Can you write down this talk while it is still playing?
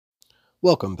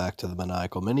Welcome back to the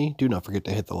Maniacal Mini. Do not forget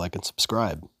to hit the like and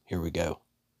subscribe. Here we go.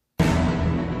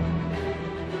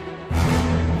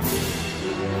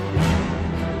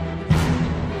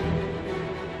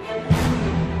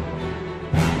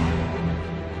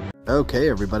 Okay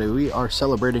everybody, we are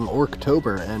celebrating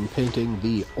Orktober and painting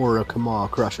the Orruk Maw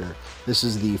Krusha. This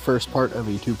is the first part of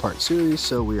a two-part series,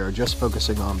 so we are just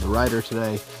focusing on the rider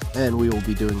today, and we will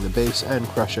be doing the base and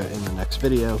Krusha in the next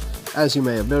video. As you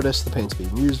may have noticed, the paints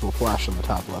being used will flash on the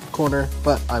top left corner,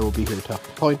 but I will be here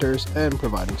talking pointers and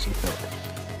providing some filler.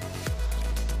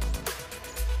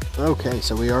 Okay,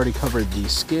 so we already covered the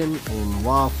skin in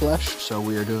Wa Flesh, so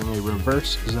we are doing a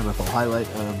reverse zenithal highlight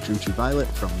of Druchii Violet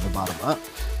from the bottom up,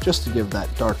 just to give that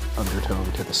dark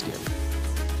undertone to the skin.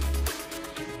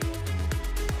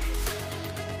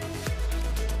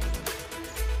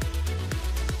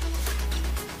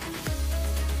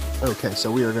 Okay,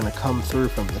 so we are going to come through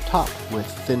from the top with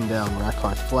thinned down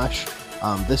Rakarth Flesh.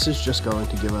 This is just going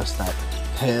to give us that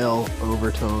pale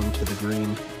overtone to the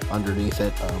green underneath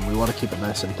it. We want to keep it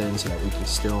nice and thin so that we can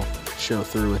still show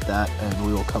through with that, and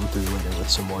we will come through later with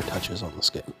some more touches on the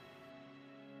skin.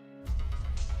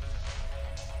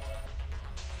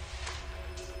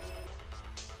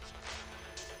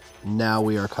 Now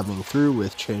we are coming through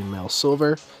with Chainmail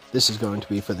Silver. This is going to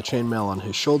be for the chainmail on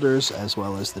his shoulders, as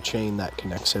well as the chain that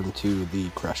connects him to the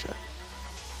Krusha.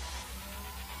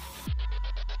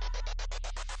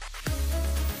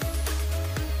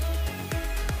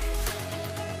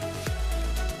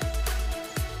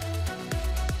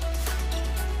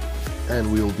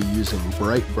 And we will be using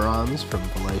Bright Bronze from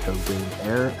Vallejo Game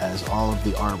Air as all of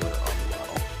the armor on the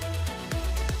model.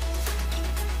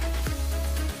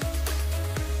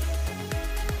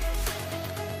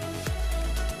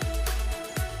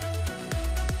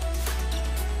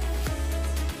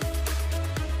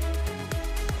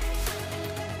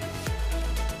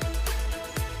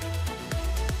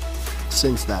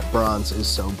 Since that bronze is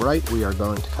so bright, we are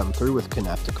going to come through with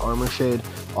Kinetic Armor Shade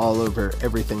all over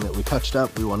everything that we touched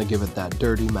up. We want to give it that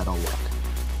dirty metal look.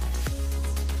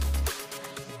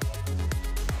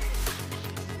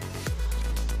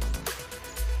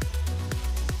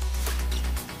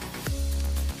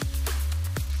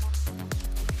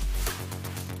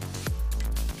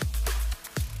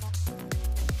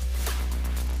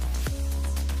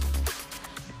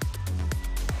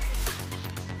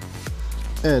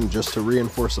 And just to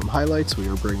reinforce some highlights, we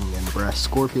are bringing in Brass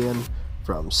Scorpion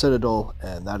from Citadel,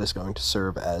 and that is going to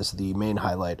serve as the main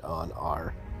highlight on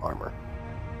our armor.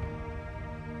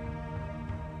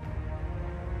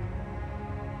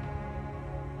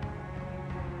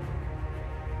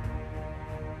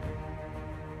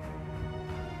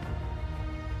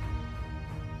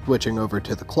 Switching over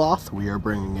to the cloth, we are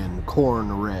bringing in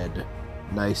Corn Red,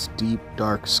 nice deep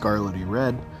dark scarlety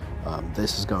red.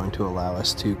 This is going to allow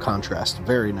us to contrast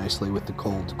very nicely with the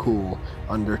cold, cool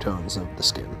undertones of the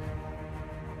skin.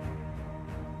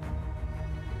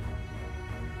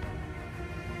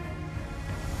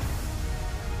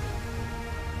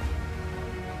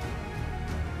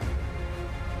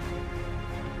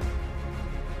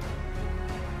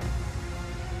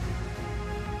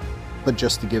 But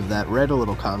just to give that red a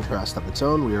little contrast of its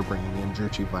own, we are bringing in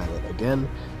Druchii Violet again,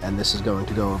 and this is going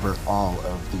to go over all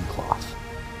of the cloth.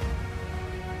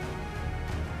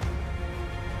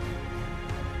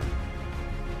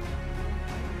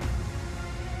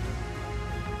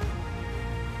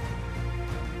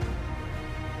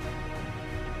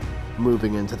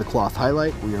 Moving into the cloth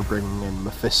highlight, we are bringing in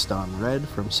Mephiston Red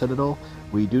from Citadel.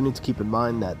 We do need to keep in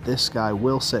mind that this guy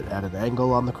will sit at an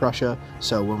angle on the Krusha,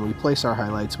 so when we place our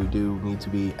highlights we do need to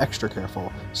be extra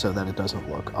careful so that it doesn't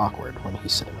look awkward when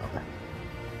he's sitting on there.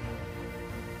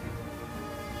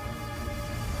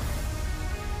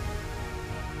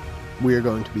 We are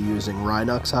going to be using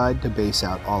Rhinox hide to base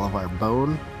out all of our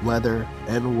bone, leather,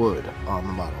 and wood on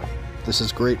the model. This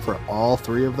is great for all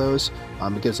three of those.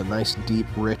 It gives a nice deep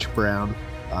rich brown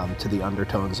to the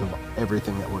undertones of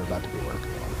everything that we're about to be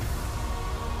working on.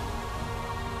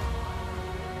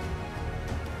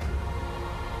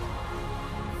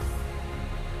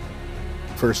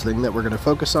 First thing that we're going to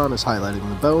focus on is highlighting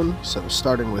the bone, so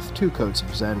starting with 2 coats of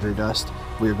Xandri Dust,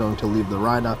 we are going to leave the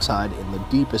Rhinox hide in the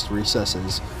deepest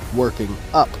recesses, working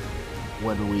up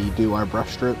when we do our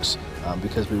brush strokes,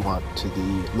 because we want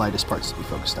the lightest parts to be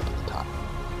focused up at the top.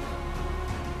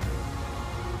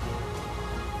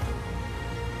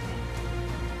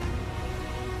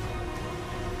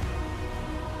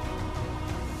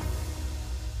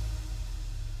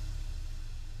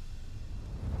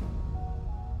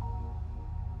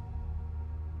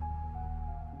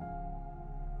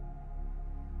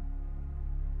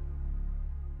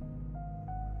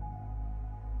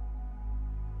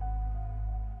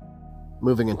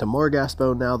 Moving into Morghast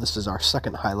bone now, this is our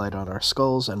second highlight on our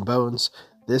skulls and bones.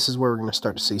 This is where we're going to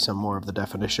start to see some more of the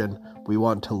definition. We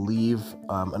want to leave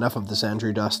enough of the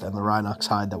Xandri dust and the Rhinox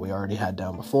hide that we already had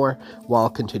down before, while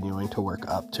continuing to work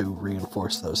up to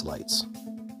reinforce those lights.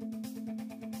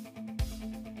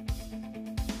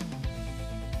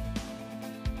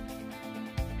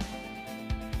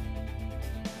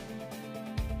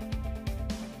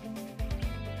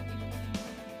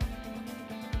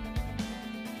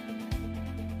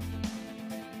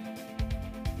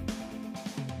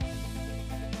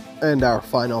 And our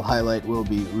final highlight will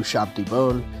be Ushabti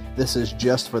bone. This is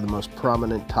just for the most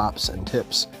prominent tops and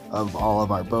tips of all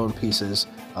of our bone pieces,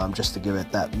 just to give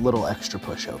it that little extra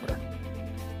pushover.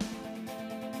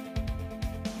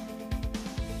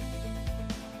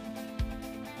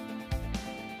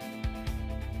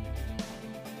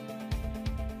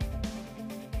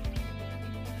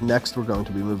 Next, we're going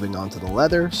to be moving on to the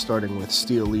leather, starting with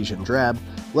Steel Legion Drab.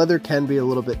 Leather can be a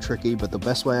little bit tricky, but the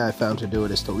best way I found to do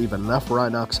it is to leave enough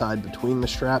Rhinox hide between the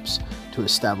straps to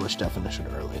establish definition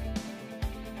early.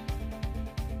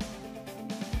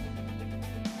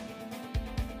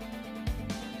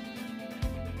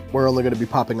 We're only going to be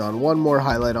popping on one more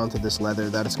highlight onto this leather.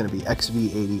 That is going to be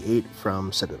XV88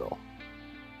 from Citadel.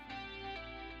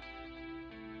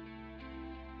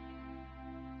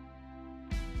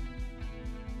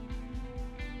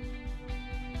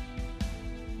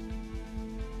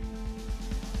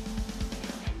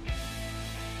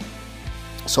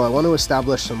 So I want to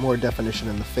establish some more definition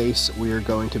in the face. We are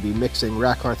going to be mixing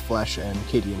Rakarth Flesh and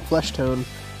Cadian Flesh Tone,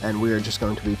 and we are just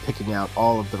going to be picking out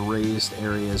all of the raised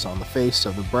areas on the face, so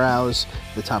the brows,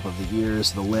 the top of the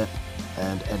ears, the lip,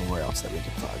 and anywhere else that we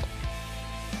can find.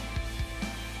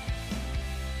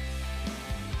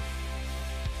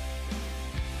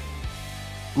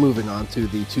 Moving on to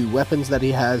the two weapons that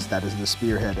he has, that is the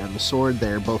Spearhead and the Sword.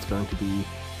 They are both going to be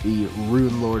the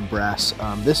Rune Lord Brass.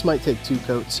 This might take 2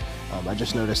 coats. I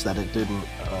just noticed that it didn't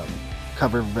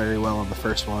cover very well on the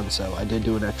first one, so I did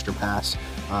do an extra pass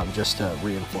just to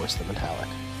reinforce the metallic.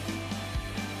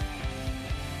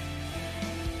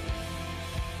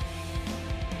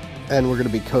 And we're going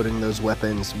to be coating those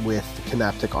weapons with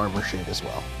Canaptic Armor Shade as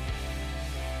well.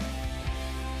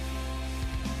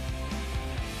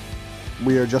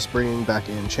 We are just bringing back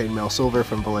in Chainmail Silver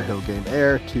from Vallejo Game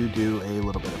Air to do a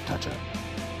little bit of touch-up.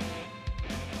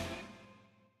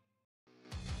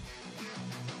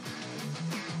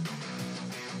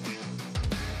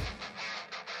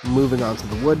 Moving on to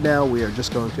the wood now, we are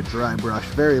just going to dry brush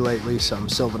very lightly some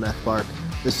Sylvaneth bark.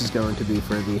 This is going to be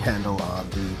for the handle on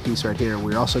the piece right here.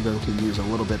 We're also going to use a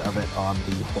little bit of it on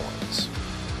the horns.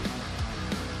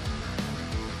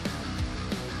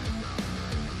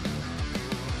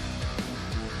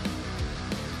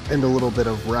 And a little bit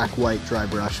of Rack White dry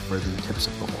brush for the tips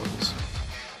of the horns.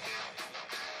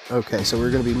 Okay, so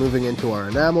we're going to be moving into our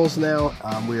enamels now.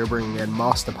 We are bringing in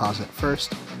Moss Deposit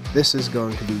first. This is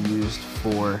going to be used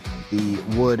for the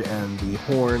wood and the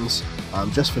horns,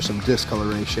 just for some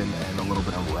discoloration and a little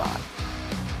bit of rot.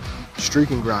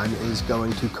 Streak and Grime is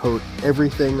going to coat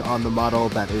everything on the model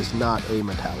that is not a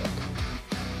metallic.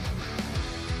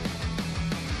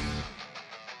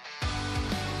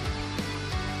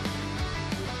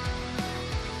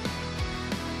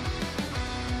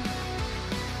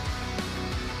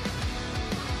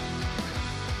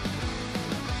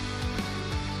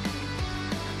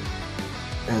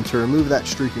 And to remove that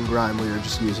streak and grime, we are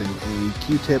just using a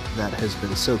Q-tip that has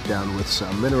been soaked down with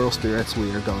some mineral spirits. We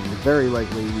are going very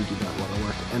lightly. We do not want to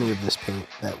work any of this paint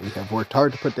that we have worked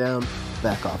hard to put down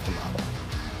back off the model.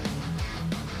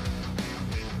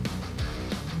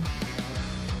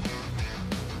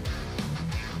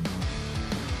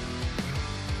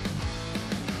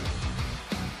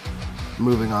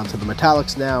 Moving on to the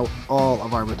metallics now, all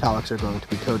of our metallics are going to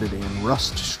be coated in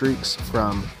Rust Streaks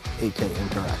from AK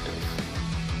Interactive.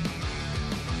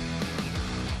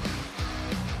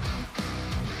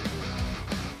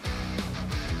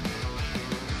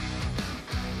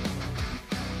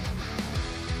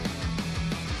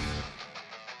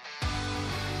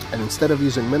 And instead of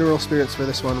using mineral spirits for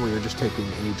this one, we are just taking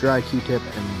a dry Q-tip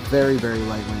and very, very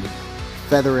lightly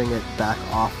feathering it back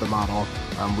off the model.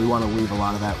 We want to leave a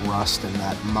lot of that rust and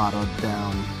that mottled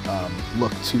down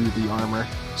look to the armor,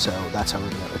 so that's how we're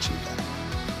going to achieve that.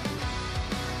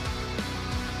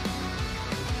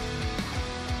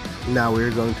 Now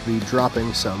we're going to be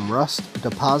dropping some rust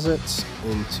deposits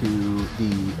into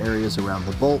the areas around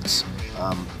the bolts.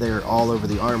 They're all over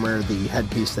the armor, the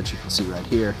headpiece that you can see right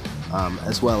here,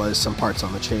 as well as some parts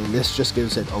on the chain. This just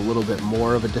gives it a little bit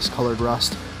more of a discolored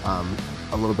rust, a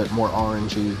little bit more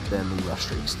orangey than the rust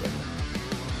streaks did.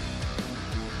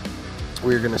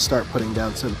 we're going to start putting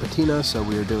down some patina, so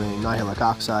we are doing Nihilic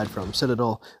Oxide from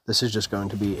Citadel. This is just going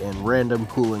to be in random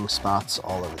pooling spots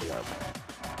all over the armor.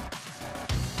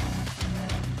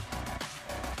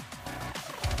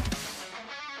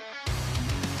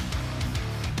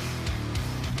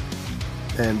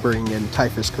 And bringing in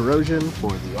Typhus Corrosion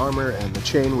for the armor and the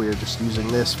chain. We are just using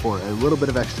this for a little bit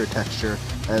of extra texture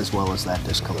as well as that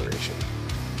discoloration.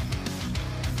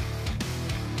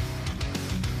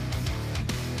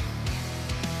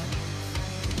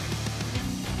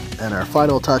 And our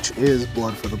final touch is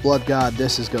Blood for the Blood God.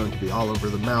 This is going to be all over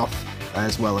the mouth,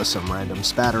 as well as some random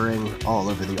spattering all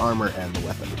over the armor and the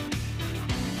weapon.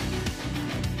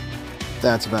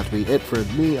 That's about to be it for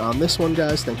me on this one,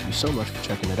 guys. Thank you so much for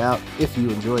checking it out. If you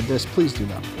enjoyed this, please do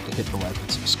not forget to hit the like and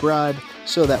subscribe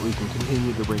so that we can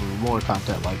continue to bring you more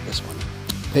content like this one.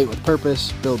 Paint with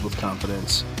purpose, build with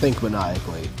confidence, think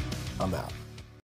maniacally. I'm out.